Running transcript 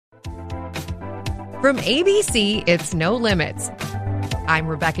From ABC, it's No Limits. I'm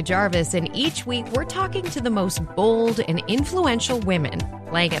Rebecca Jarvis, and each week we're talking to the most bold and influential women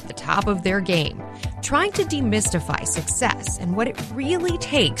playing at the top of their game, trying to demystify success and what it really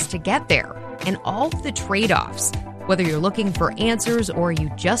takes to get there, and all of the trade-offs. Whether you're looking for answers or you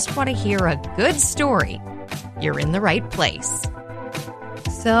just want to hear a good story, you're in the right place.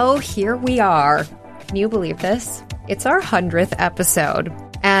 So here we are. Can you believe this? It's our 100th episode.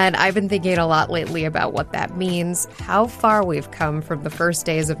 And I've been thinking a lot lately about what that means, how far we've come from the first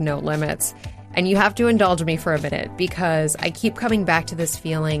days of No Limits. And you have to indulge me for a minute because I keep coming back to this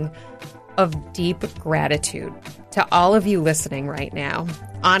feeling of deep gratitude to all of you listening right now.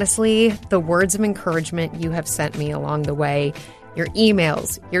 Honestly, the words of encouragement you have sent me along the way, your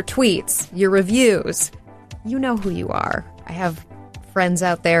emails, your tweets, your reviews, you know who you are. I have friends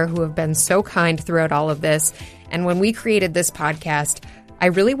out there who have been so kind throughout all of this. And when we created this podcast, I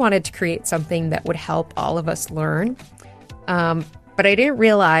really wanted to create something that would help all of us learn. But I didn't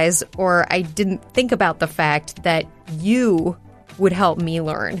realize, or I didn't think about the fact that you would help me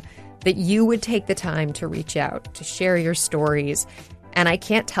learn, that you would take the time to reach out, to share your stories. And I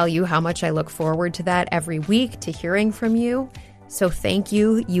can't tell you how much I look forward to that every week, to hearing from you. So thank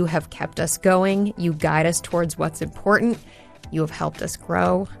you. You have kept us going. You guide us towards what's important. You have helped us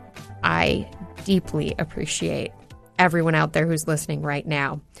grow. I deeply appreciate everyone out there who's listening right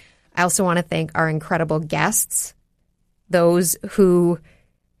now. I also want to thank our incredible guests, those who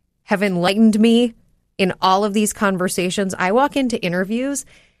have enlightened me in all of these conversations. I walk into interviews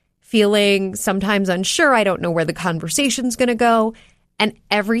feeling sometimes unsure. I don't know where the conversation's going to go. And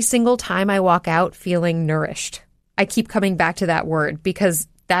every single time I walk out feeling nourished. I keep coming back to that word because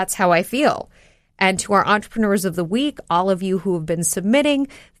that's how I feel. And to our entrepreneurs of the week, all of you who have been submitting,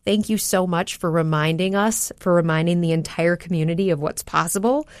 thank you so much for reminding us, for reminding the entire community of what's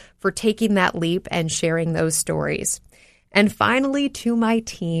possible, for taking that leap and sharing those stories. And finally, to my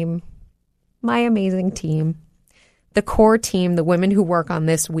team, my amazing team, the core team, the women who work on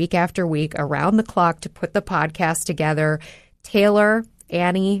this week after week around the clock to put the podcast together, Taylor,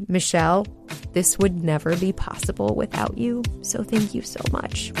 Annie, Michelle, this would never be possible without you. So thank you so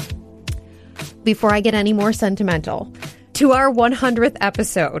much. Before I get any more sentimental, to our 100th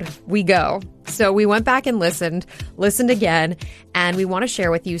episode, we go. So we went back and listened again, and we want to share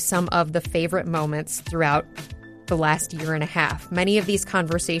with you some of the favorite moments throughout the last year and a half. Many of these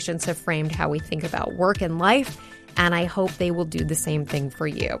conversations have framed how we think about work and life, and I hope they will do the same thing for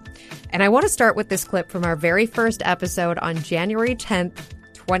you. And I want to start with this clip from our very first episode on January 10th,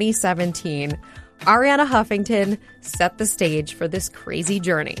 2017. Arianna Huffington set the stage for this crazy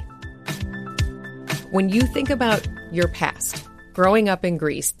journey. When you think about your past, growing up in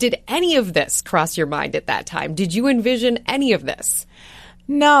Greece, did any of this cross your mind at that time? Did you envision any of this?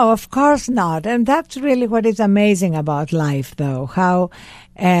 No, of course not. And that's really what is amazing about life, though, how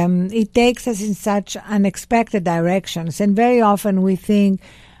it takes us in such unexpected directions. And very often we think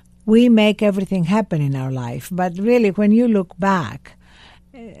we make everything happen in our life. But really, when you look back,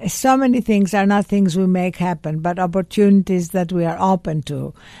 so many things are not things we make happen, but opportunities that we are open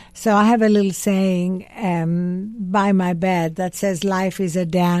to. So I have a little saying by my bed that says life is a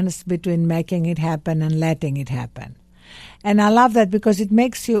dance between making it happen and letting it happen. And I love that because it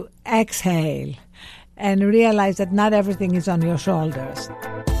makes you exhale and realize that not everything is on your shoulders.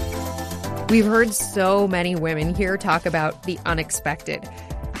 We've heard so many women here talk about the unexpected,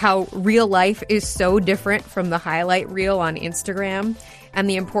 how real life is so different from the highlight reel on Instagram, and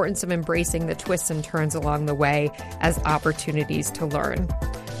the importance of embracing the twists and turns along the way as opportunities to learn.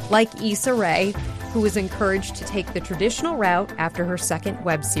 Like Issa Rae, who was encouraged to take the traditional route after her second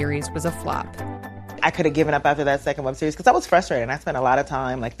web series was a flop. I could have given up after that second web series because I was frustrated. I spent a lot of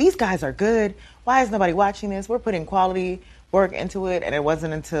time like, these guys are good. Why is nobody watching this? We're putting quality work into it. And it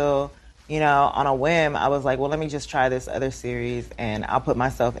wasn't until, on a whim, I was like, well, let me just try this other series and I'll put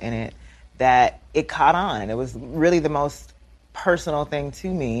myself in it, that it caught on. And it was really the most personal thing to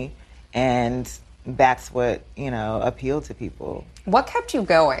me. And that's what, appealed to people. What kept you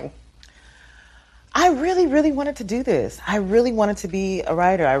going? I really, really wanted to do this. I really wanted to be a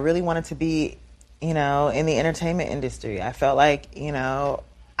writer. I really wanted to be in the entertainment industry. I felt like,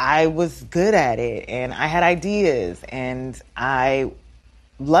 I was good at it and I had ideas and I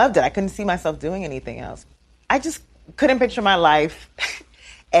loved it. I couldn't see myself doing anything else. I just couldn't picture my life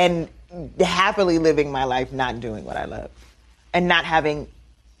and happily living my life not doing what I love and not having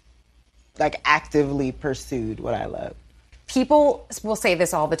actively pursued what I love. People will say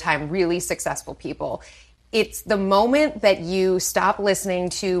this all the time, really successful people. it's the moment that you stop listening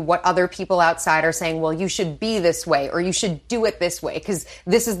to what other people outside are saying, well, you should be this way or you should do it this way because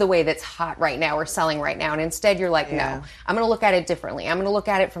this is the way that's hot right now or selling right now. And instead you're like, no, I'm going to look at it differently. I'm going to look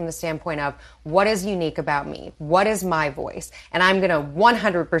at it from the standpoint of what is unique about me? What is my voice? And I'm going to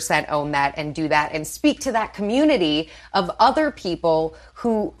 100% own that and do that and speak to that community of other people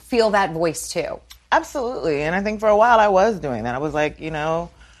who feel that voice too. Absolutely. And I think for a while I was doing that. I was like,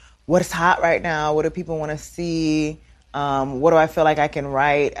 what's hot right now? What do people want to see? What do I feel like I can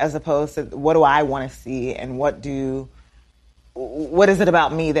write as opposed to what do I want to see? And what is it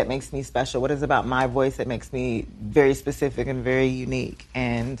about me that makes me special? What is it about my voice that makes me very specific and very unique?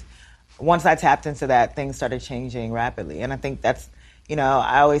 And once I tapped into that, things started changing rapidly. And I think that's,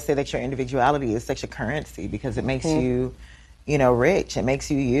 I always say that your individuality is such a currency because it makes you, rich. It makes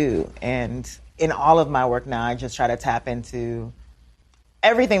you you. And in all of my work now, I just try to tap into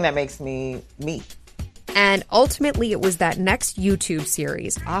everything that makes me me. And ultimately, it was that next YouTube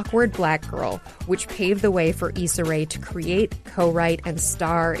series, Awkward Black Girl, which paved the way for Issa Rae to create, co-write, and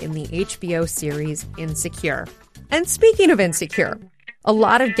star in the HBO series Insecure. And speaking of Insecure, a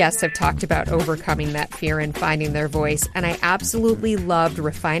lot of guests have talked about overcoming that fear and finding their voice, and I absolutely loved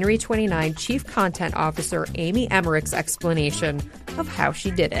Refinery29 Chief Content Officer Amy Emmerich's explanation of how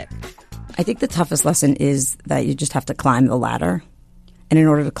she did it. I think the toughest lesson is that you just have to climb the ladder. And in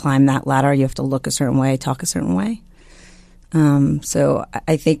order to climb that ladder, you have to look a certain way, talk a certain way. So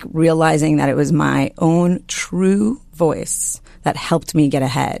I think realizing that it was my own true voice that helped me get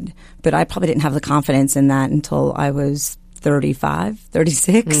ahead. But I probably didn't have the confidence in that until I was 35,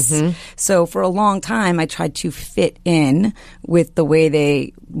 36. So for a long time, I tried to fit in with the way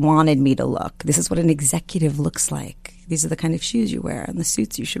they wanted me to look. This is what an executive looks like. These are the kind of shoes you wear and the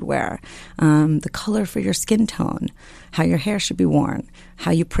suits you should wear, the color for your skin tone, how your hair should be worn,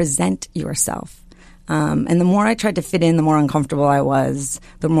 how you present yourself. And the more I tried to fit in, the more uncomfortable I was,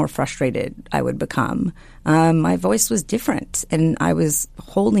 the more frustrated I would become. My voice was different, and I was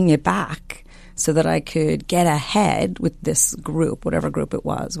holding it back so that I could get ahead with this group, whatever group it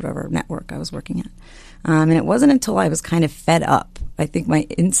was, whatever network I was working at. And it wasn't until I was kind of fed up. I think my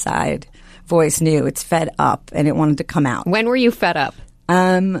inside voice knew it's fed up and it wanted to come out. When were you fed up?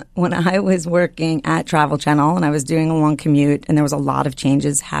 When I was working at Travel Channel and I was doing a long commute and there was a lot of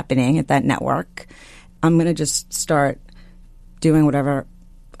changes happening at that network, I'm going to just start doing whatever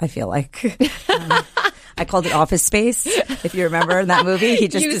I feel like. I called it Office Space. If you remember that movie, he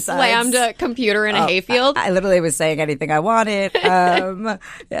just slammed a computer in a hayfield. I literally was saying anything I wanted.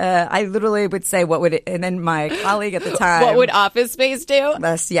 I literally would say and then my colleague at the time. What would Office Space do?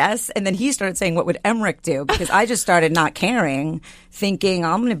 Yes. And then he started saying, what would Emmerich do? Because I just started not caring, thinking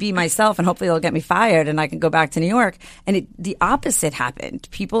I'm going to be myself and hopefully they'll get me fired and I can go back to New York. And the opposite happened.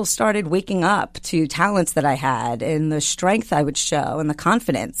 People started waking up to talents that I had and the strength I would show and the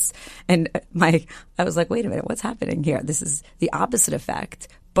confidence. And I was like, wait a minute, what's happening here? This is the opposite effect,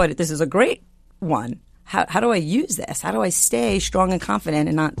 but this is a great one. How do I use this? How do I stay strong and confident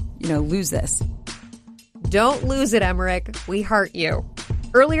and not, lose this? Don't lose it, Emmerich. We heart you.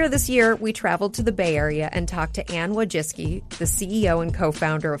 Earlier this year, we traveled to the Bay Area and talked to Anne Wojcicki, the CEO and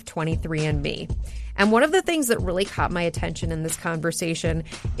co-founder of 23andMe. And one of the things that really caught my attention in this conversation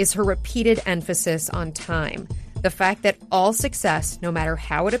is her repeated emphasis on time. The fact that all success, no matter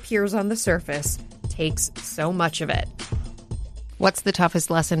how it appears on the surface, takes so much of it. What's the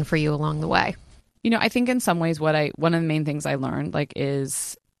toughest lesson for you along the way? I think in some ways one of the main things I learned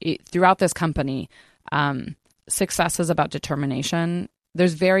is throughout this company, success is about determination.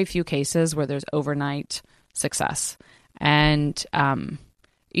 There's very few cases where there's overnight success. And,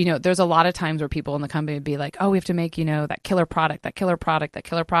 there's a lot of times where people in the company would be like, oh, we have to make, that killer product.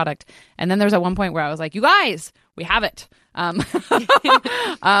 And then there's at one point where I was like, you guys, we have it. And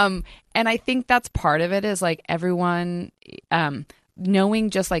I think that's part of it is like everyone, knowing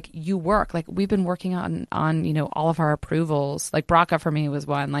just like you work, like we've been working on, all of our approvals, like BRCA for me was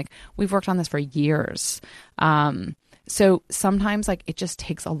one, like we've worked on this for years. So sometimes like it just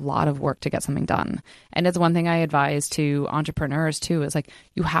takes a lot of work to get something done. And it's one thing I advise to entrepreneurs too, is like,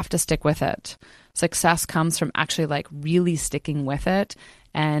 you have to stick with it. Success comes from actually like really sticking with it.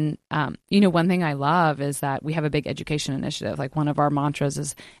 And, one thing I love is that we have a big education initiative. Like one of our mantras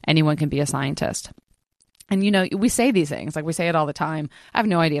is anyone can be a scientist. And, we say these things, like we say it all the time. I have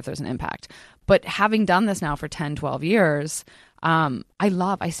no idea if there's an impact. But having done this now for 10, 12 years,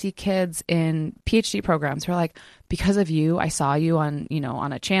 I see kids in PhD programs who are like, because of you, I saw you on,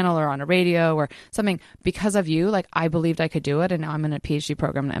 on a channel or on a radio or something. Because of you, like I believed I could do it. And now I'm in a PhD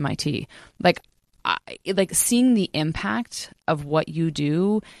program at MIT. Like seeing the impact of what you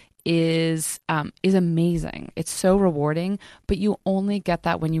do is amazing. It's so rewarding, but you only get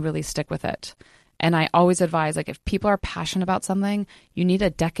that when you really stick with it. And I always advise, like, if people are passionate about something, you need a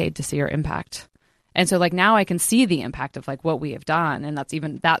decade to see your impact. And so, like, now I can see the impact of, like, what we have done, and that's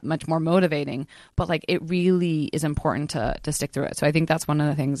even that much more motivating. But, like, it really is important to stick through it. So I think that's one of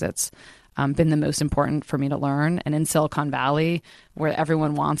the things that's been the most important for me to learn. And in Silicon Valley, where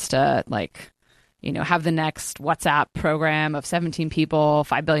everyone wants to, like, you know, have the next WhatsApp program of 17 people,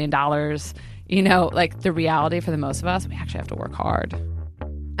 $5 billion, you know, like, the reality for the most of us, we actually have to work hard.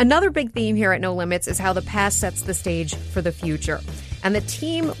 Another big theme here at No Limits is how the past sets the stage for the future. And the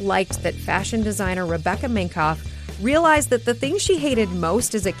team liked that fashion designer Rebecca Minkoff realized that the thing she hated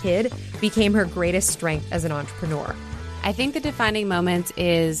most as a kid became her greatest strength as an entrepreneur. I think the defining moment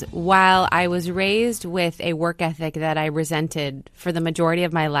is while I was raised with a work ethic that I resented for the majority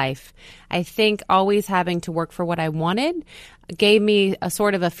of my life, I think always having to work for what I wanted gave me a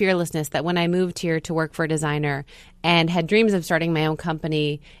sort of a fearlessness that when I moved here to work for a designer and had dreams of starting my own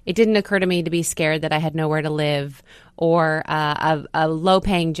company, it didn't occur to me to be scared that I had nowhere to live or a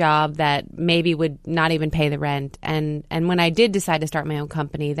low-paying job that maybe would not even pay the rent. And when I did decide to start my own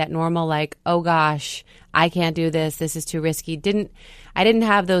company, that normal, like, oh gosh, I can't do this, this is too risky, I didn't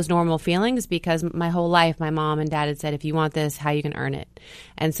have those normal feelings because my whole life my mom and dad had said, if you want this, how you can earn it.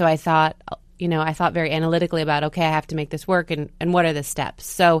 And so I thought very analytically about, okay, I have to make this work, and what are the steps?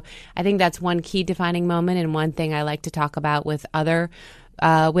 So I think that's one key defining moment, and one thing I like to talk about with other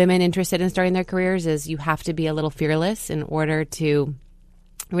women interested in starting their careers is you have to be a little fearless in order to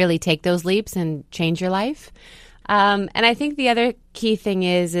really take those leaps and change your life. And I think the other key thing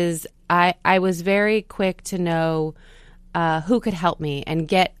is I was very quick to know who could help me and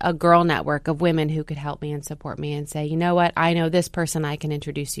get a girl network of women who could help me and support me and say, you know what, I know this person, I can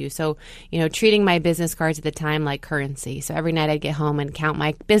introduce you. So, you know, treating my business cards at the time like currency. So every night I'd get home and count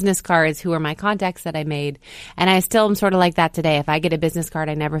my business cards, who are my contacts that I made. And I still am sort of like that today. If I get a business card,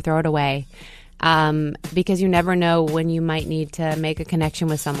 I never throw it away because you never know when you might need to make a connection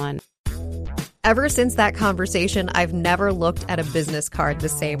with someone. Ever since that conversation, I've never looked at a business card the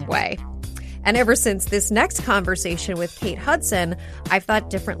same way. And ever since this next conversation with Kate Hudson, I've thought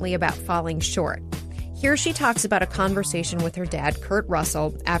differently about falling short. Here she talks about a conversation with her dad, Kurt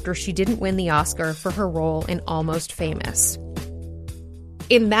Russell, after she didn't win the Oscar for her role in Almost Famous.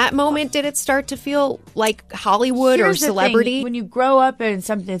 In that moment, did it start to feel like Hollywood or celebrity? When you grow up in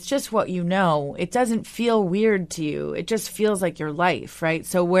something, it's just what you know. It doesn't feel weird to you. It just feels like your life, right?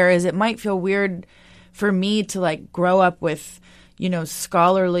 So whereas it might feel weird for me to, like, grow up with, you know,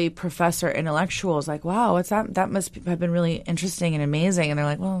 scholarly professor intellectuals, like, wow, what's that? That must have been really interesting and amazing. And they're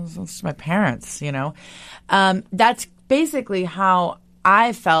like, well, it's my parents, you know. That's basically how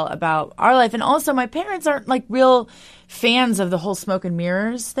I felt about our life. And also, my parents aren't, like, real fans of the whole smoke and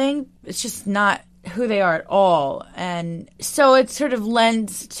mirrors thing. It's just not who they are at all. And so it sort of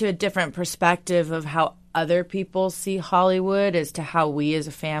lends to a different perspective of how other people see Hollywood as to how we as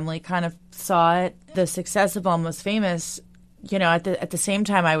a family kind of saw it. The success of Almost Famous, you know, at the same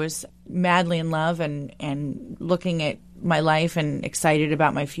time, I was madly in love and looking at my life and excited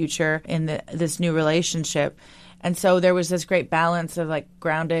about my future in this new relationship. And so there was this great balance of, like,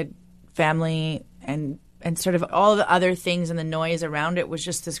 grounded family and sort of all the other things, and the noise around it was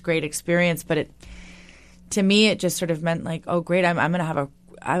just this great experience. But to me, it just sort of meant, like, oh, great, I'm going to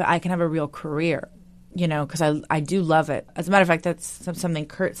I can have a real career, you know, because I do love it. As a matter of fact, that's something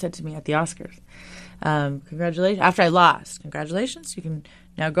Kurt said to me at the Oscars. Congratulations. After I lost, congratulations, you can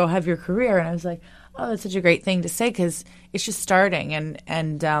now go have your career. And I was like, oh, that's such a great thing to say because it's just starting.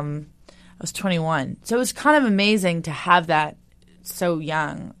 And I was 21. So it was kind of amazing to have that so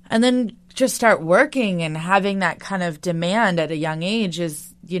young. And then just start working and having that kind of demand at a young age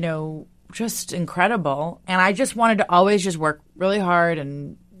is, you know, just incredible. And I just wanted to always just work really hard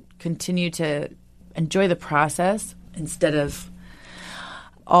and continue to enjoy the process instead of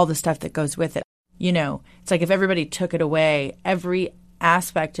all the stuff that goes with it. You know, it's like if everybody took it away, every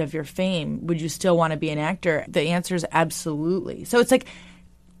aspect of your fame, would you still want to be an actor? The answer is absolutely. So it's like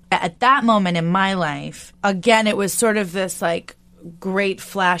at that moment in my life, again, it was sort of this, like, great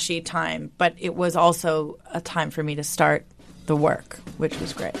flashy time, but it was also a time for me to start the work, which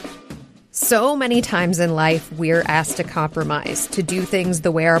was great. So many times in life, we're asked to compromise, to do things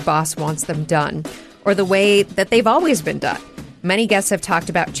the way our boss wants them done, or the way that they've always been done. Many guests have talked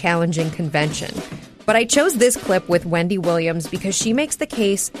about challenging convention, but I chose this clip with Wendy Williams because she makes the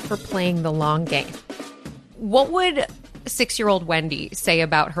case for playing the long game. What would 6-year-old Wendy say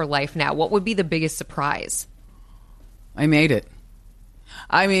about her life now? What would be the biggest surprise? I made it.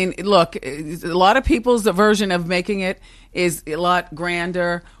 I mean, look, a lot of people's version of making it is a lot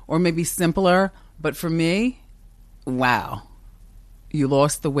grander or maybe simpler. But for me, wow, you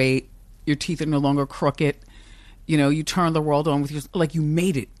lost the weight. Your teeth are no longer crooked. You know, you turn the world on with your, like you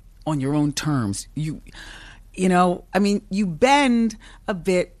made it on your own terms. You know, I mean, you bend a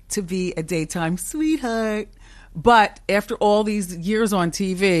bit to be a daytime sweetheart. But after all these years on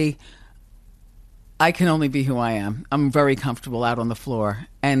TV, I can only be who I am. I'm very comfortable out on the floor.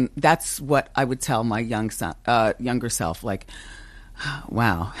 And that's what I would tell my younger self. Like,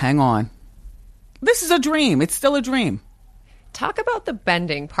 wow, hang on. This is a dream. It's still a dream. Talk about the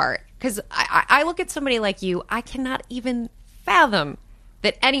bending part. Because I look at somebody like you, I cannot even fathom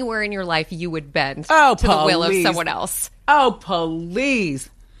that anywhere in your life you would bend to the will of someone else. Oh, please.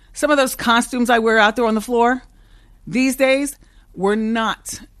 Some of those costumes I wear out there on the floor these days were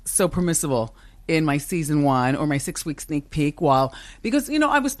not so permissible in my season 1 or my 6-week sneak peek because, you know,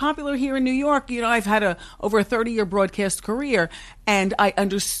 I was popular here in New York. You know, I've had over a 30-year broadcast career, and I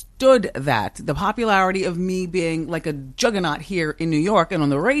understood that the popularity of me being like a juggernaut here in New York and on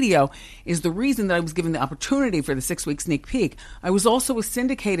the radio is the reason that I was given the opportunity for the 6-week sneak peek. I was also a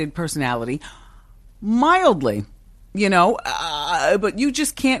syndicated personality, mildly. You know, but you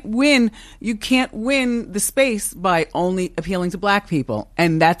just can't win. You can't win the space by only appealing to black people.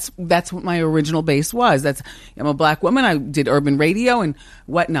 And that's what my original base was. I'm a black woman. I did urban radio and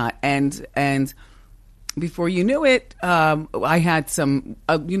whatnot. And before you knew it, I had some,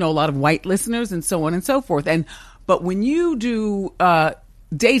 a lot of white listeners and so on and so forth. But when you do,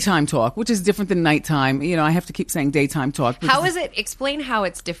 daytime talk, which is different than nighttime. You know, I have to keep saying daytime talk. How is it? Explain how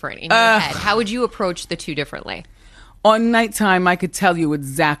it's different in your head. How would you approach the two differently? On nighttime, I could tell you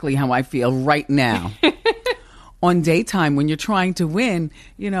exactly how I feel right now. On daytime, when you're trying to win,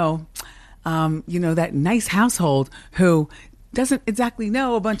 that nice household who doesn't exactly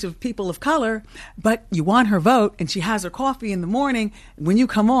know a bunch of people of color, but you want her vote, and she has her coffee in the morning. When you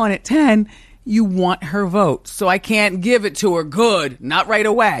come on at 10, you want her vote. So I can't give it to her good, not right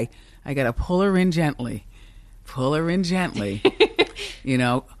away. I got to pull her in gently. Pull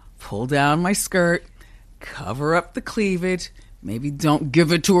down my skirt. Cover up the cleavage. Maybe don't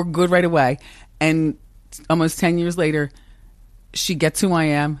give it to her good right away. And almost 10 years later, she gets who I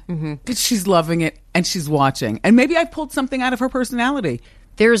am. Mm-hmm. She's loving it and she's watching. And maybe I pulled something out of her personality.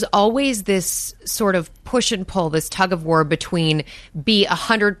 There's always this sort of push and pull, this tug of war between be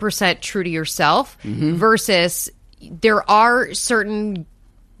 100% true to yourself versus there are certain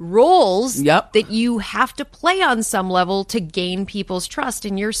roles that you have to play on some level to gain people's trust,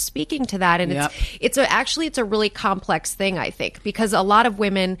 and you're speaking to that, and it's a really complex thing, I think, because a lot of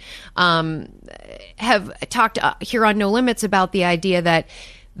women have talked here on No Limits about the idea that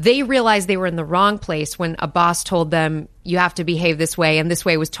they realized they were in the wrong place when a boss told them you have to behave this way, and this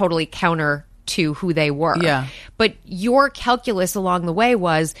way was totally counter to who they were. Yeah. But your calculus along the way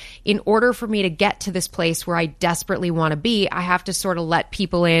was, in order for me to get to this place where I desperately want to be, I have to sort of let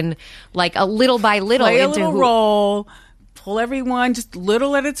people in, like a little by little. Play a little role, pull everyone just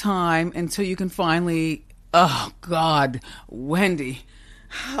little at a time until you can finally, oh God, Wendy,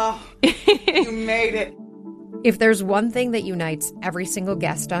 you made it. If there's one thing that unites every single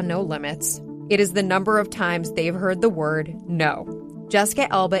guest on No Limits, it is the number of times they've heard the word no.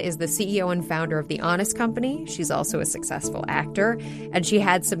 Jessica Alba is the CEO and founder of The Honest Company. She's also a successful actor, and she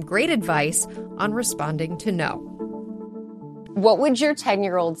had some great advice on responding to no. What would your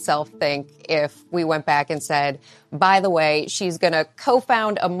 10-year-old self think if we went back and said, by the way, she's going to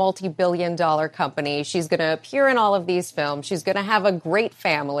co-found a multi-billion-dollar company. She's going to appear in all of these films. She's going to have a great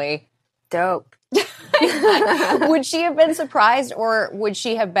family. Dope. Would she have been surprised, or would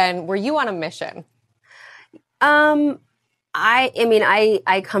she have been, were you on a mission?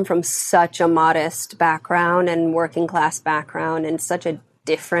 I come from such a modest background and working class background and such a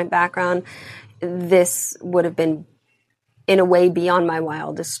different background. This would have been, in a way, beyond my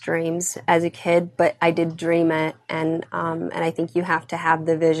wildest dreams as a kid, but I did dream it. And I think you have to have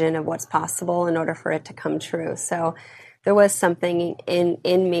the vision of what's possible in order for it to come true. So there was something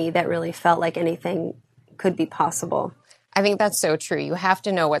in me that really felt like anything could be possible. I think that's so true. You have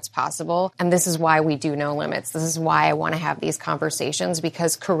to know what's possible. And this is why we do No Limits. This is why I want to have these conversations,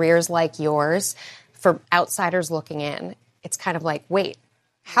 because careers like yours, for outsiders looking in, it's kind of like, wait,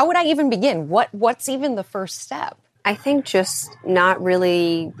 how would I even begin? What's even the first step? I think just not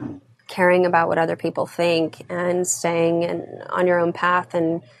really caring about what other people think and staying on your own path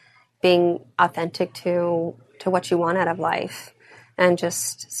and being authentic to what you want out of life and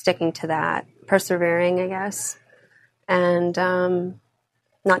just sticking to that, persevering, I guess. And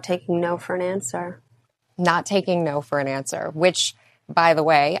not taking no for an answer. Not taking no for an answer, which by the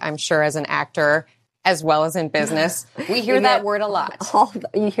way, I'm sure as an actor as well as in business, we hear that word a lot.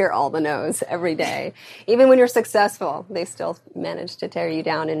 You hear all the no's every day. Even when you're successful, they still manage to tear you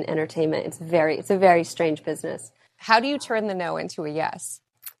down in entertainment. It's a very strange business. How do you turn the no into a yes?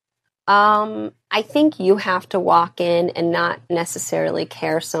 I think you have to walk in and not necessarily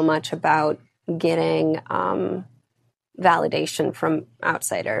care so much about getting validation from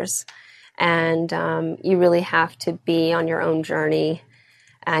outsiders. And you really have to be on your own journey,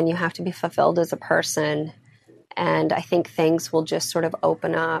 and you have to be fulfilled as a person. And I think things will just sort of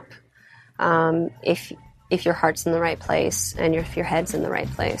open up if your heart's in the right place and if your head's in the right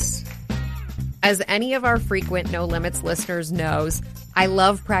place. As any of our frequent No Limits listeners knows, I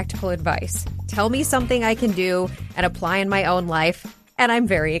love practical advice. Tell me something I can do and apply in my own life, and I'm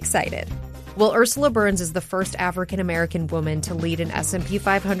very excited. Well, Ursula Burns is the first African-American woman to lead an S&P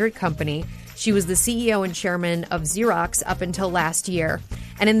 500 company. She was the CEO and chairman of Xerox up until last year.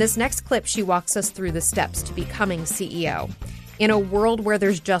 And in this next clip, she walks us through the steps to becoming CEO. In a world where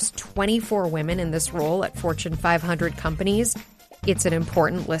there's just 24 women in this role at Fortune 500 companies, it's an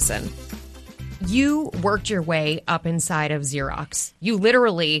important listen. You worked your way up inside of Xerox. You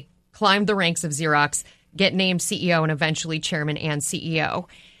literally climbed the ranks of Xerox, get named CEO and eventually chairman and CEO.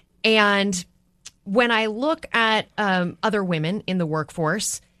 And when I look at other women in the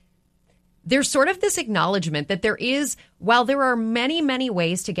workforce, there's sort of this acknowledgement that there is, while there are many, many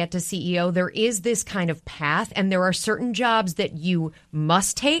ways to get to CEO, there is this kind of path, and there are certain jobs that you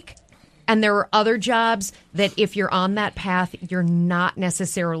must take, and there are other jobs that if you're on that path, you're not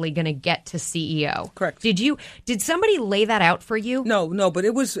necessarily going to get to CEO. Correct. Did somebody lay that out for you? No, but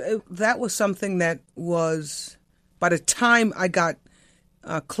that was something that was, by the time I got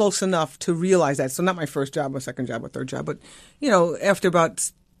close enough to realize that. So not my first job, or second job, or third job, but after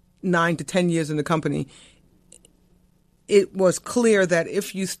about 9 to 10 years in the company, it was clear that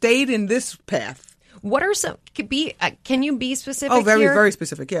if you stayed in this path. What are some? Can you be specific? Oh, very, here? very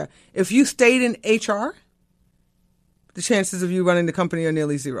specific. Yeah, if you stayed in HR, the chances of you running the company are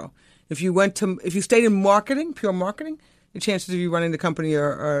nearly zero. If you stayed in marketing, pure marketing, the chances of you running the company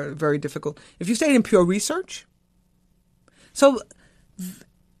are very difficult. If you stayed in pure research, so.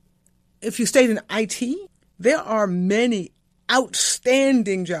 If you stayed in IT, there are many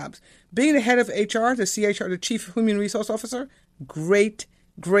outstanding jobs. Being the head of HR, the CHR, the Chief Human Resource Officer, great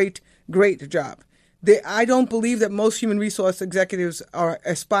job. I don't believe that most human resource executives are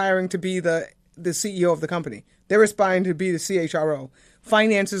aspiring to be the CEO of the company. They're aspiring to be the CHRO.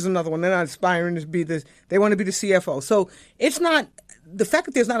 Finance is another one. They're not aspiring to be they want to be the CFO. So it's not, the fact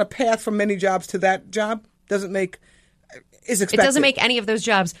that there's not a path from many jobs to that job doesn't make is expected. It doesn't make any of those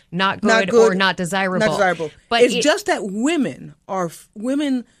jobs not good or not desirable. Not desirable. But it's just that women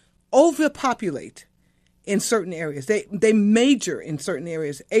overpopulate in certain areas. They major in certain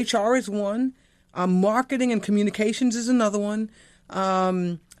areas. HR is one. Marketing and communications is another one.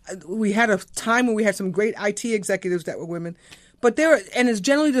 We had a time when we had some great IT executives that were women, but it's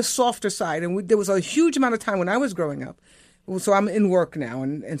generally the softer side. And there was a huge amount of time when I was growing up. So I'm in work now,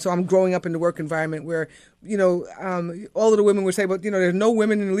 and so I'm growing up in the work environment where, all of the women would say, but, there's no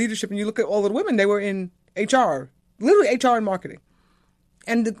women in leadership. And you look at all of the women, they were in HR, literally HR and marketing.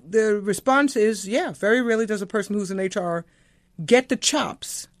 And the response is, yeah, very rarely does a person who's in HR get the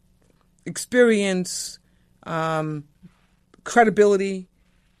chops, experience, credibility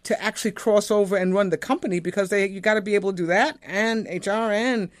to actually cross over and run the company, because you got to be able to do that and HR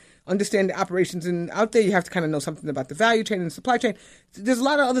and understand the operations. And out there, you have to kind of know something about the value chain and supply chain. There's a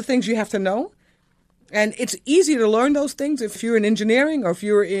lot of other things you have to know. And it's easy to learn those things if you're in engineering or if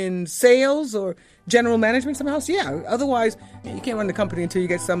you're in sales or general management somehow. So yeah, otherwise, you can't run the company until you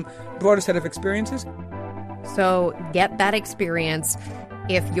get some broader set of experiences. So get that experience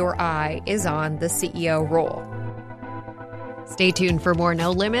if your eye is on the CEO role. Stay tuned for more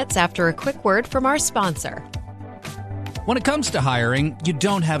No Limits after a quick word from our sponsor. When it comes to hiring, you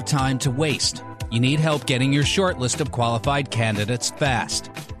don't have time to waste. You need help getting your short list of qualified candidates fast.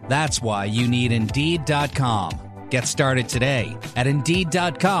 That's why you need Indeed.com. Get started today at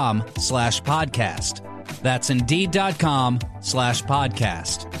Indeed.com/podcast. That's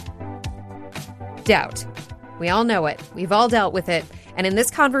Indeed.com/podcast. Doubt. We all know it. We've all dealt with it. And in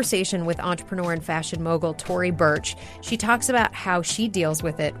this conversation with entrepreneur and fashion mogul Tory Burch, she talks about how she deals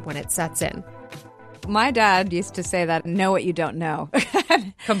with it when it sets in. My dad used to say that, know what you don't know.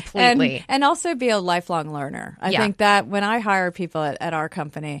 Completely. And also be a lifelong learner. I think that when I hire people at our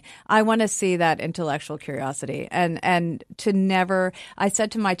company, I want to see that intellectual curiosity and to never, I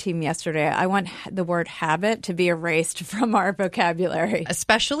said to my team yesterday, I want the word habit to be erased from our vocabulary.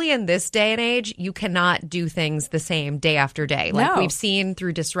 Especially in this day and age, you cannot do things the same day after day. Like we've seen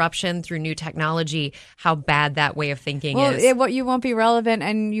through disruption, through new technology, how bad that way of thinking is. You won't be relevant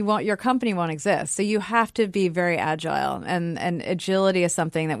and your company won't exist. So you have to be very agile, and agility is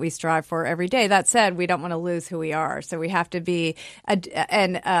something that we strive for every day. That said, we don't want to lose who we are. So we have to be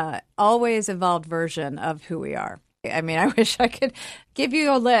an always evolved version of who we are. I mean, I wish I could give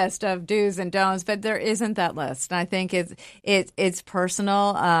you a list of do's and don'ts, but there isn't that list. And I think it's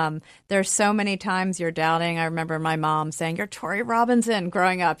personal. There's so many times you're doubting. I remember my mom saying, "You're Tori Robinson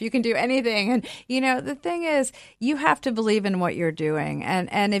growing up. You can do anything." And, the thing is, you have to believe in what you're doing. And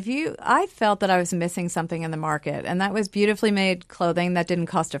I felt that I was missing something in the market, and that was beautifully made clothing that didn't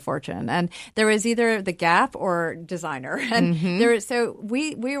cost a fortune. And there was either the Gap or designer. And so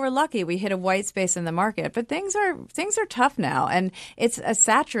we were lucky. We hit a white space in the market, but things are tough now. And it's a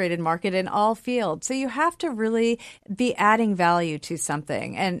saturated market in all fields. So you have to really be adding value to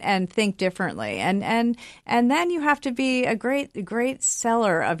something and think differently. And then you have to be a great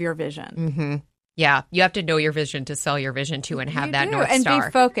seller of your vision. Mm-hmm. Yeah. You have to know your vision to sell your vision to and have that North Star. And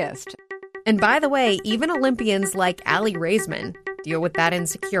be focused. And by the way, even Olympians like Aly Raisman deal with that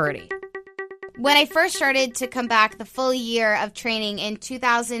insecurity. When I first started to come back, the full year of training in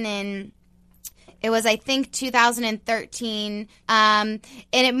 2013, and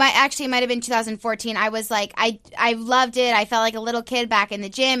it might have been 2014. I was like, I loved it. I felt like a little kid back in the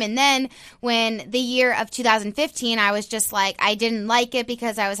gym. And then when the year of 2015, I was just like, I didn't like it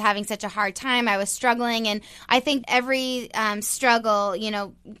because I was having such a hard time. I was struggling. And I think every struggle,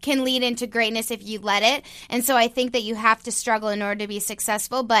 can lead into greatness if you let it. And so I think that you have to struggle in order to be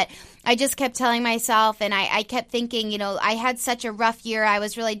successful. But I just kept telling myself, and I kept thinking, I had such a rough year. I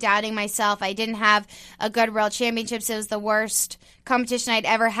was really doubting myself. I didn't have a good World Championships. It was the worst competition I'd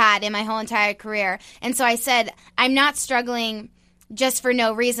ever had in my whole entire career. And so I said, I'm not struggling just for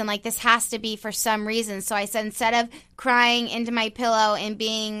no reason. Like, this has to be for some reason. So I said, instead of crying into my pillow and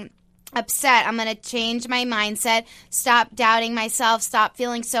being upset, I'm going to change my mindset, stop doubting myself, stop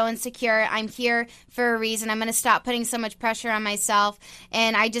feeling so insecure. I'm here for a reason. I'm going to stop putting so much pressure on myself.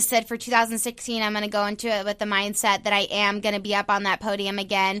 And I just said for 2016, I'm going to go into it with the mindset that I am going to be up on that podium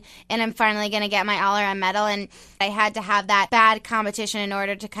again, and I'm finally going to get my all-around medal. And I had to have that bad competition in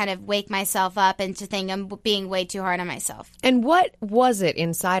order to kind of wake myself up and to think I'm being way too hard on myself. And what was it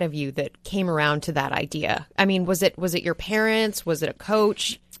inside of you that came around to that idea? I mean, was it your parents? Was it a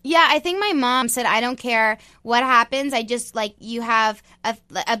coach? Yeah, I think my mom said, I don't care what happens. I just, you have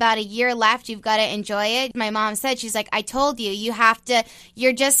about a year left. You've got to enjoy it. My mom said, she's like, I told you, you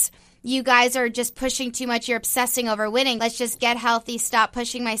guys are just pushing too much. You're obsessing over winning. Let's just get healthy. Stop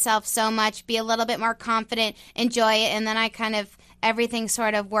pushing myself so much. Be a little bit more confident. Enjoy it. And then everything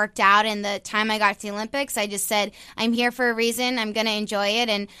sort of worked out. And the time I got to the Olympics, I just said, I'm here for a reason. I'm going to enjoy it.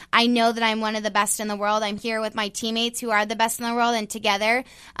 And I know that I'm one of the best in the world. I'm here with my teammates who are the best in the world. And together,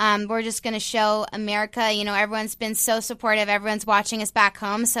 we're just going to show America, everyone's been so supportive. Everyone's watching us back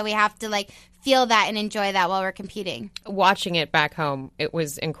home. So we have to feel that and enjoy that while we're competing. Watching it back home, it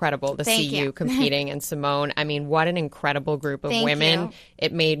was incredible to see you competing. And Simone, I mean, what an incredible group of women.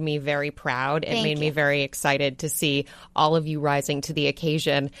 It made me very proud. It made me very excited to see all of you rising to the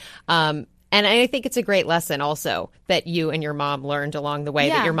occasion. And I think it's a great lesson also that you and your mom learned along the way,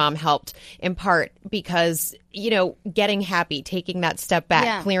 that your mom helped impart, because, getting happy, taking that step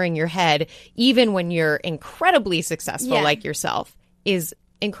back, clearing your head, even when you're incredibly successful like yourself, is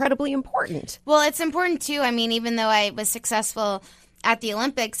incredibly important. Well, it's important too. I mean, even though I was successful at the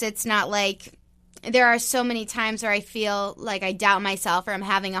Olympics, it's not like there are so many times where I feel like I doubt myself or I'm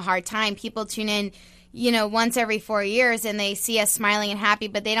having a hard time. People tune in, once every 4 years and they see us smiling and happy,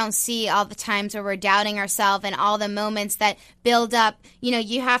 but they don't see all the times where we're doubting ourselves and all the moments that build up.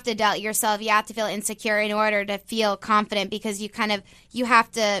 You have to doubt yourself. You have to feel insecure in order to feel confident, because you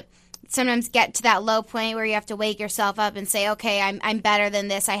have to sometimes get to that low point where you have to wake yourself up and say, okay, I'm better than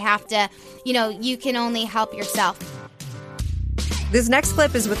this. I have to, you can only help yourself. This next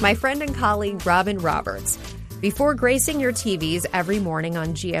clip is with my friend and colleague, Robin Roberts. Before gracing your TVs every morning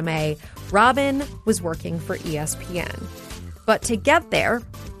on GMA, Robin was working for ESPN. But to get there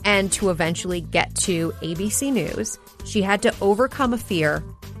and to eventually get to ABC News, she had to overcome a fear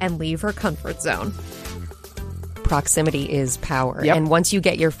and leave her comfort zone. Proximity is power. Yep. And once you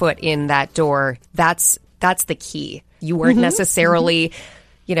get your foot in that door, that's the key. You weren't necessarily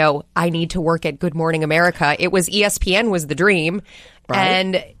I need to work at Good Morning America. It was ESPN was the dream. Right.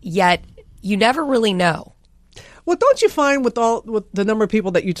 And yet you never really know. Well, don't you find with the number of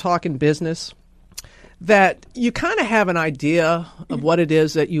people that you talk in business that you kind of have an idea of what it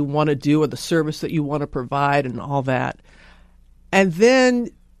is that you want to do or the service that you want to provide and all that. And then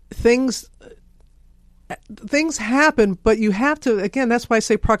things happen, but you have to, again, that's why I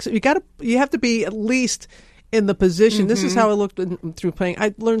say proximity. You have to be at least in the position. This is how I looked through playing.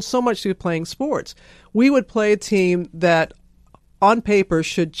 I learned so much through playing sports. We would play a team that on paper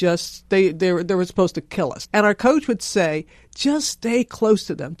should just they were supposed to kill us, and our coach would say, just stay close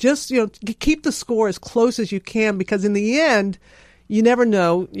to them, just keep the score as close as you can, because in the end you never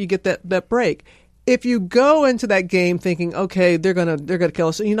know, you get that break. If you go into that game thinking, okay, they're gonna kill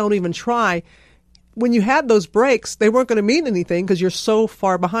us, and you don't even try, when you had those breaks, they weren't going to mean anything because you're so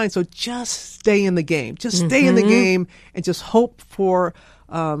far behind. So just stay in the game, stay in the game, and just hope for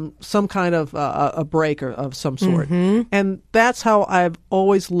some kind of a break or of some sort. And that's how I've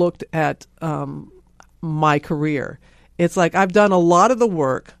always looked at my career. It's like I've done a lot of the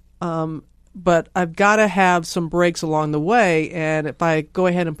work, but I've got to have some breaks along the way. And if I go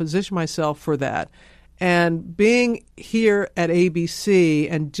ahead and position myself for that, and being here at ABC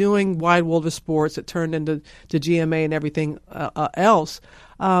and doing Wide World of Sports that turned into GMA and everything else,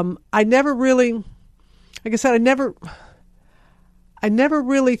 I never really, like I said, I never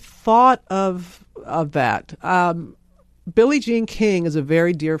really thought of that. Billie Jean King is a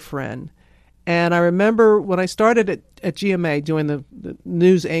very dear friend. And I remember when I started at GMA doing the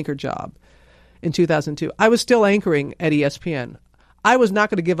news anchor job in 2002, I was still anchoring at ESPN. I was not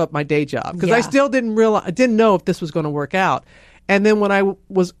going to give up my day job because I still didn't know if this was going to work out. And then when I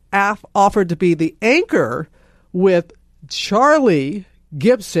was offered to be the anchor with Charlie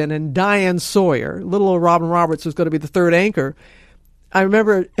Gibson and Diane Sawyer, little old Robin Roberts was going to be the third anchor. I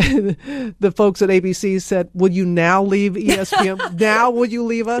remember the folks at ABC said, "Will you now leave ESPN? Now will you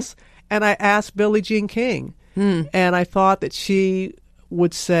leave us?" And I asked Billie Jean King, and I thought that she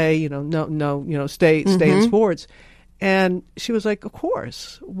would say, no, stay in sports. And she was like, "Of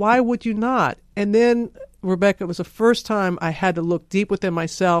course. Why would you not?" And then, Rebecca, it was the first time I had to look deep within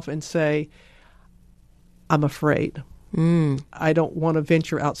myself and say, I'm afraid. I don't want to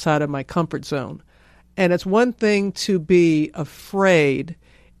venture outside of my comfort zone. And it's one thing to be afraid.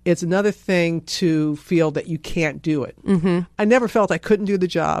 It's another thing to feel that you can't do it. I never felt I couldn't do the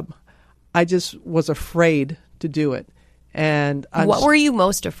job. I just was afraid to do it. And what were you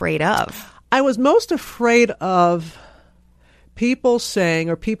most afraid of? I was most afraid of people saying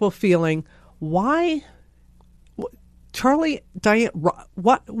or people feeling, why, Charlie, Diane,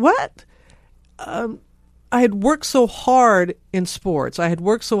 what? I had worked so hard in sports. I had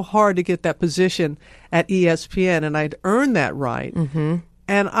worked so hard to get that position at ESPN, and I'd earned that right.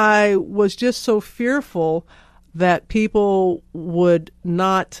 And I was just so fearful that people would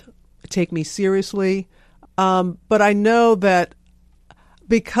not take me seriously. But I know that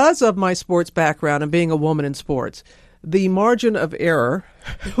because of my sports background and being a woman in sports, the margin of error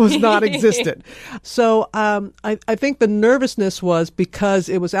was not existent. So I think the nervousness was because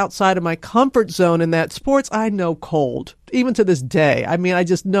it was outside of my comfort zone in that sports I know cold, even to this day. I mean, I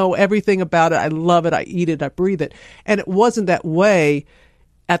just know everything about it. I love it. I eat it. I breathe it. And it wasn't that way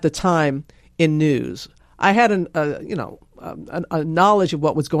at the time in news. I had a knowledge of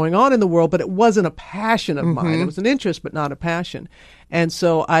what was going on in the world, but it wasn't a passion of mine. It was an interest, but not a passion. And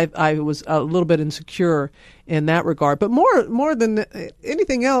so I was a little bit insecure in that regard. But more than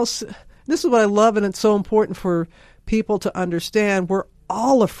anything else, this is what I love, and it's so important for people to understand. We're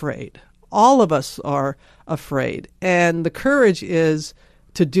all afraid. All of us are afraid. And the courage is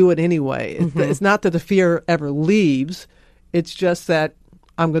to do it anyway. It's not that the fear ever leaves. It's just that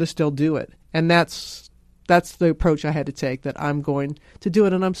I'm going to still do it. And that's the approach I had to take, that I'm going to do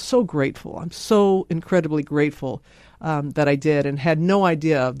it. And I'm so grateful. I'm so incredibly grateful that I did, and had no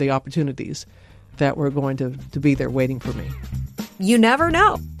idea of the opportunities that were going to be there waiting for me. You never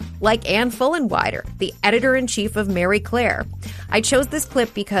know. Like Ann Fullenwider, the editor-in-chief of Mary Claire. I chose this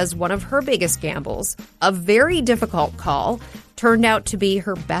clip because one of her biggest gambles, a very difficult call, turned out to be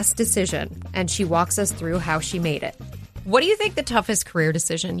her best decision, and she walks us through how she made it. What do you think the toughest career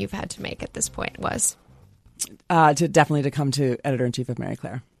decision you've had to make at this point was? To come to editor-in-chief of Mary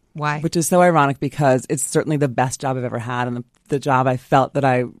Claire. Why? Which is so ironic because it's certainly the best job I've ever had, and the job I felt that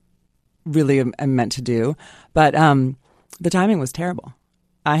I really am meant to do. But the timing was terrible.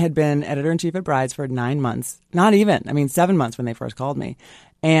 I had been editor-in-chief at Brides for 9 months. 7 months when they first called me.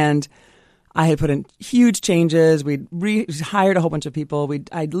 And I had put in huge changes. We'd hired a whole bunch of people.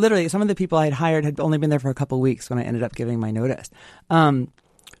 Some of the people I had hired had only been there for a couple of weeks when I ended up giving my notice.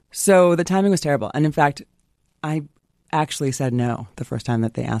 So the timing was terrible. And in fact, I actually said no the first time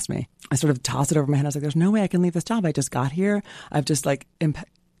that they asked me. I sort of tossed it over my head. I was like, there's no way I can leave this job. I just got here. I've just like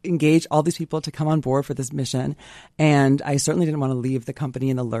engaged all these people to come on board for this mission. And I certainly didn't want to leave the company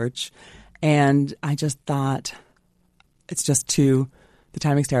in the lurch. And I just thought, it's just the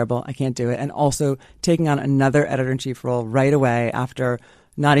timing's terrible. I can't do it. And also taking on another editor-in-chief role right away after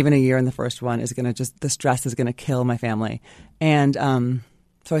not even a year in the first one is going to the stress is going to kill my family. And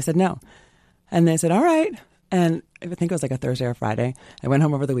so I said no. And they said, all right. And I think it was like a Thursday or Friday. I went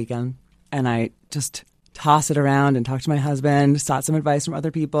home over the weekend and I just tossed it around and talked to my husband, sought some advice from other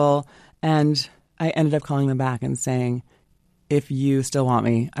people. And I ended up calling them back and saying, if you still want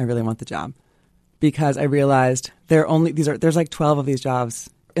me, I really want the job. Because I realized there's like 12 of these jobs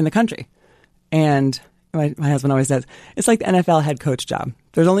in the country. And my husband always says, it's like the NFL head coach job.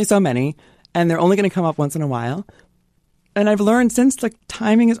 There's only so many, and they're only going to come up once in a while. And I've learned since the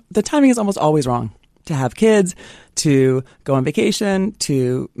timing is almost always wrong. To have kids, to go on vacation,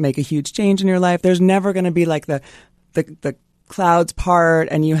 to make a huge change in your life. There's never going to be like the clouds part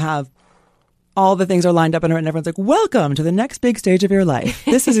and you have all the things are lined up and everyone's like, welcome to the next big stage of your life.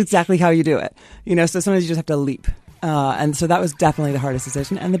 This is exactly how you do it. So sometimes you just have to leap. And so that was definitely the hardest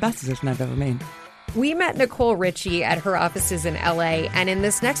decision and the best decision I've ever made. We met Nicole Richie at her offices in LA, and in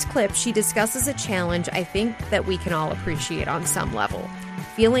this next clip, she discusses a challenge I think that we can all appreciate on some level.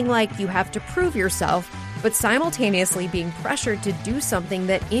 Feeling like you have to prove yourself, but simultaneously being pressured to do something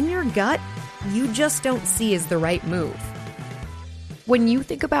that in your gut, you just don't see as the right move. When you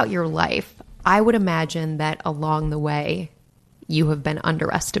think about your life, I would imagine that along the way, you have been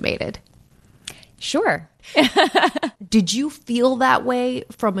underestimated. Sure. Did you feel that way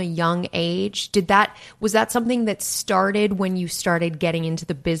from a young age? Was that something that started when you started getting into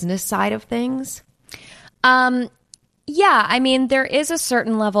the business side of things? Yeah, I mean, there is a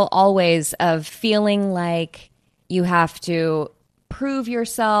certain level always of feeling like you have to prove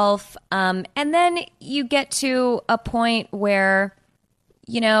yourself. And then you get to a point where,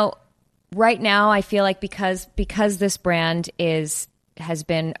 right now I feel like because this brand has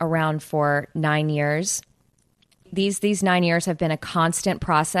been around for 9 years, these 9 years have been a constant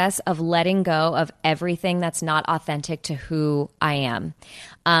process of letting go of everything that's not authentic to who I am.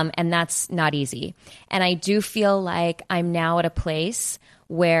 And that's not easy. And I do feel like I'm now at a place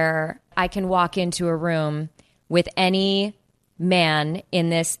where I can walk into a room with any man in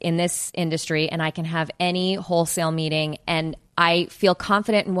this industry and I can have any wholesale meeting and I feel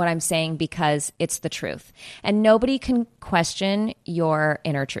confident in what I'm saying because it's the truth. And nobody can question your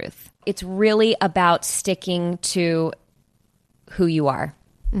inner truth. It's really about sticking to who you are.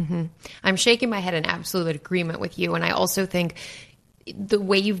 Mm-hmm. I'm shaking my head in absolute agreement with you. And I also think the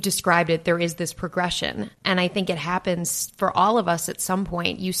way you've described it, there is this progression. And I think it happens for all of us at some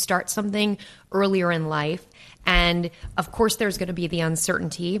point. You start something earlier in life. And of course, there's going to be the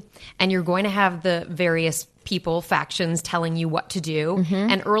uncertainty and you're going to have the various people, factions telling you what to do. Mm-hmm.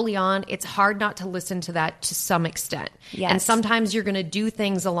 And early on, it's hard not to listen to that to some extent. Yes. And sometimes you're going to do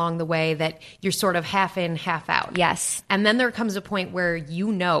things along the way that you're sort of half in, half out. Yes. And then there comes a point where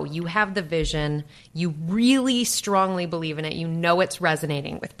you have the vision, you really strongly believe in it, it's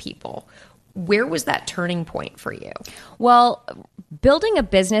resonating with people. Where was that turning point for you? Well, building a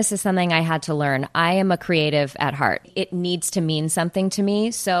business is something I had to learn. I am a creative at heart. It needs to mean something to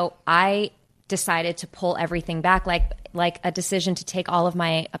me. So I decided to pull everything back, like a decision to take all of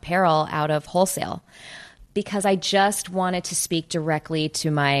my apparel out of wholesale because I just wanted to speak directly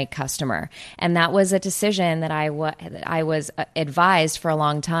to my customer. And that was a decision that I was advised for a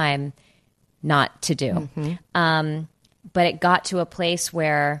long time not to do. Mm-hmm. But it got to a place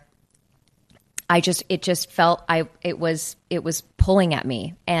where it just felt it was pulling at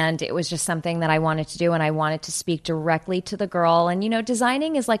me, and it was just something that I wanted to do, and I wanted to speak directly to the girl. And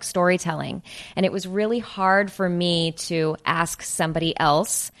designing is like storytelling, and it was really hard for me to ask somebody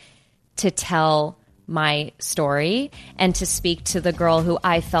else to tell my story and to speak to the girl who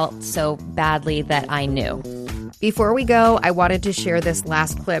I felt so badly that I knew. Before we go, I wanted to share this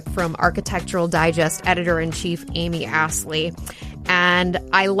last clip from Architectural Digest editor-in-chief Amy Astley. And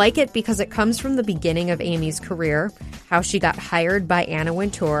I like it because it comes from the beginning of Amy's career, how she got hired by Anna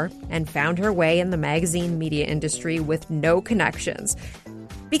Wintour and found her way in the magazine media industry with no connections.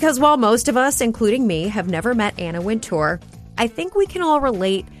 Because while most of us, including me, have never met Anna Wintour, I think we can all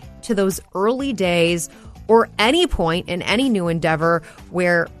relate to those early days or any point in any new endeavor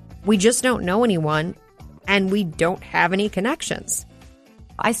where we just don't know anyone and we don't have any connections.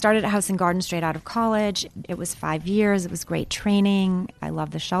 I started at House and Garden straight out of college. It was 5 years. It was great training. I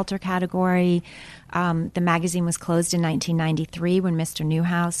love the shelter category. The magazine was closed in 1993 when Mr.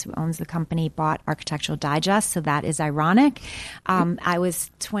 Newhouse, who owns the company, bought Architectural Digest, so that is ironic. I was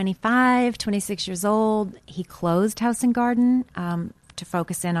 25, 26 years old. He closed House and Garden to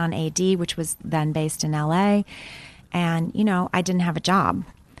focus in on AD, which was then based in LA. And, I didn't have a job.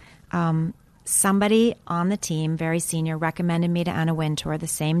 Somebody on the team, very senior, recommended me to Anna Wintour the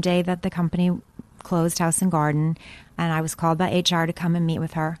same day that the company closed House and Garden, and I was called by HR to come and meet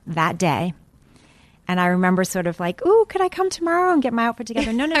with her that day. And I remember sort of like, ooh, could I come tomorrow and get my outfit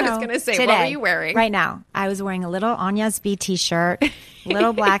together? No. I was going to say, today, what were you wearing? Right now. I was wearing a little Anya's B t-shirt,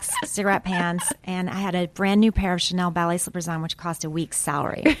 little black cigarette pants, and I had a brand new pair of Chanel ballet slippers on, which cost a week's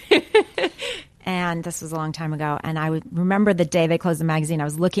salary. And this was a long time ago. And I would remember the day they closed the magazine. I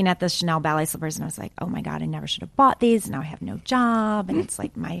was looking at the Chanel ballet slippers and I was like, oh my God, I never should have bought these. Now I have no job. And it's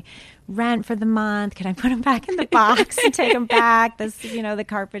like my rent for the month. Can I put them back in the box and take them back? This, the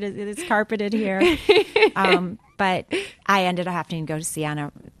carpet is carpeted here. But I ended up having to go to see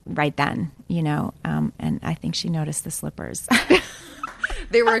Anna right then, and I think she noticed the slippers.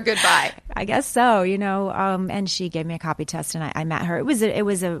 They were a good buy. I guess so, and she gave me a copy test and I met her. It was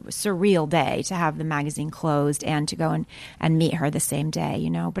a surreal day to have the magazine closed and to go and meet her the same day,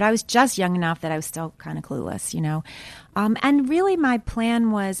 But I was just young enough that I was still kind of clueless, And really my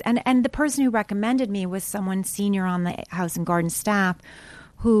plan was, and the person who recommended me was someone senior on the House and Garden staff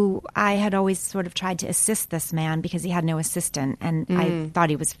who I had always sort of tried to assist this man because he had no assistant, and I thought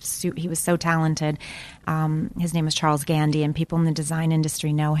he was so talented. His name was Charles Gandy, and people in the design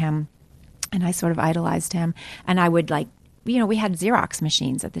industry know him, and I sort of idolized him. And I would we had Xerox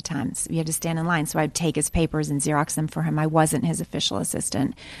machines at the time, so we had to stand in line. So I'd take his papers and Xerox them for him. I wasn't his official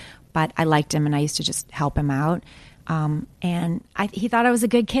assistant, but I liked him, and I used to just help him out. And he thought I was a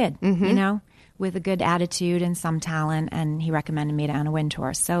good kid, with a good attitude and some talent, and he recommended me to Anna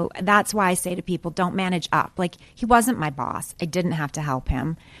Wintour. So that's why I say to people, don't manage up. He wasn't my boss. I didn't have to help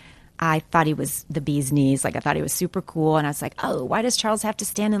him. I thought he was the bee's knees. I thought he was super cool. And I was like, oh, why does Charles have to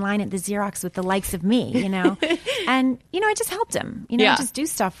stand in line at the Xerox with the likes of me, And, I just helped him, just do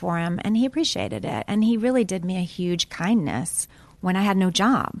stuff for him. And he appreciated it. And he really did me a huge kindness when I had no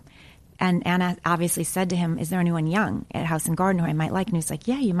job. And Anna obviously said to him, is there anyone young at House and Garden who I might like? And he was like,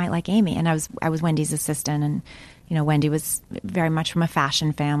 yeah, you might like Amy. And I was Wendy's assistant. And, Wendy was very much from a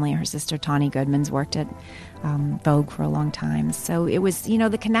fashion family. Her sister, Tawny Goodman's, worked at Vogue for a long time. So it was,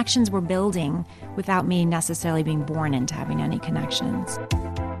 the connections were building without me necessarily being born into having any connections.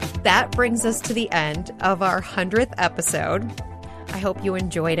 That brings us to the end of our 100th episode. I hope you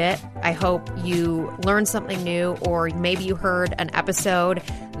enjoyed it. I hope you learned something new, or maybe you heard an episode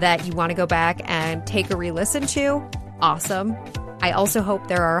that you want to go back and take a re-listen to. Awesome. I also hope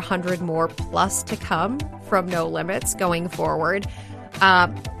there are 100 more plus to come from No Limits going forward.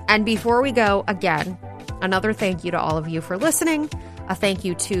 And before we go, again, another thank you to all of you for listening. A thank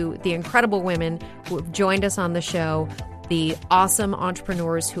you to the incredible women who have joined us on the show, the awesome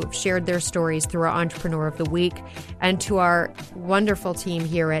entrepreneurs who have shared their stories through our Entrepreneur of the Week, and to our wonderful team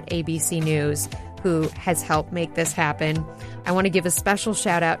here at ABC News who has helped make this happen. I want to give a special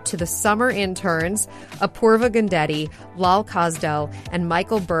shout out to the summer interns, Apurva Gandetti, Lal Kosdell, and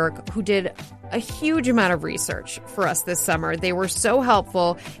Michael Burke, who did a huge amount of research for us this summer. They were so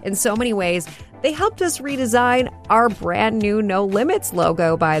helpful in so many ways. They helped us redesign our brand new No Limits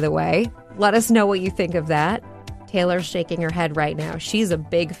logo, by the way. Let us know what you think of that. Taylor's shaking her head right now. She's a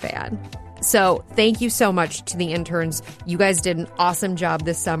big fan. So thank you so much to the interns. You guys did an awesome job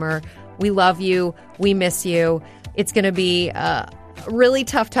this summer. We love you. We miss you. It's going to be really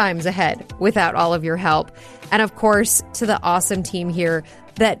tough times ahead without all of your help. And of course, to the awesome team here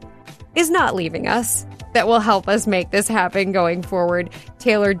that is not leaving us, that will help us make this happen going forward.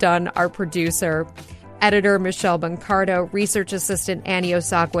 Taylor Dunn, our producer, editor Michelle Bancardo, research assistant Annie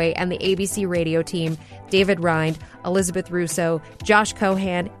Osakwe, and the ABC radio team, David Rind, Elizabeth Russo, Josh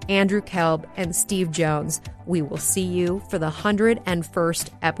Cohan, Andrew Kelb, and Steve Jones. We will see you for the 101st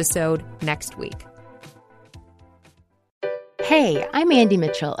episode next week. Hey, I'm Andy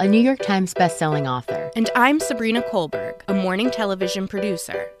Mitchell, a New York Times bestselling author. And I'm Sabrina Kohlberg, a morning television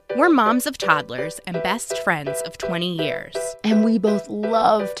producer. We're moms of toddlers and best friends of 20 years. And we both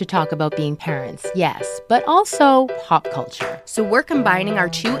love to talk about being parents, yes, but also pop culture. So we're combining our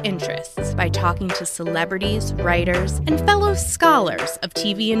two interests by talking to celebrities, writers, and fellow scholars of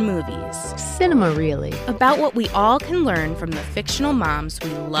TV and movies. Cinema, really. About what we all can learn from the fictional moms we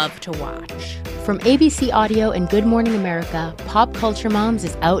love to watch. From ABC Audio and Good Morning America, Pop Culture Moms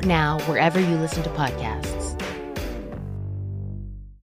is out now wherever you listen to podcasts.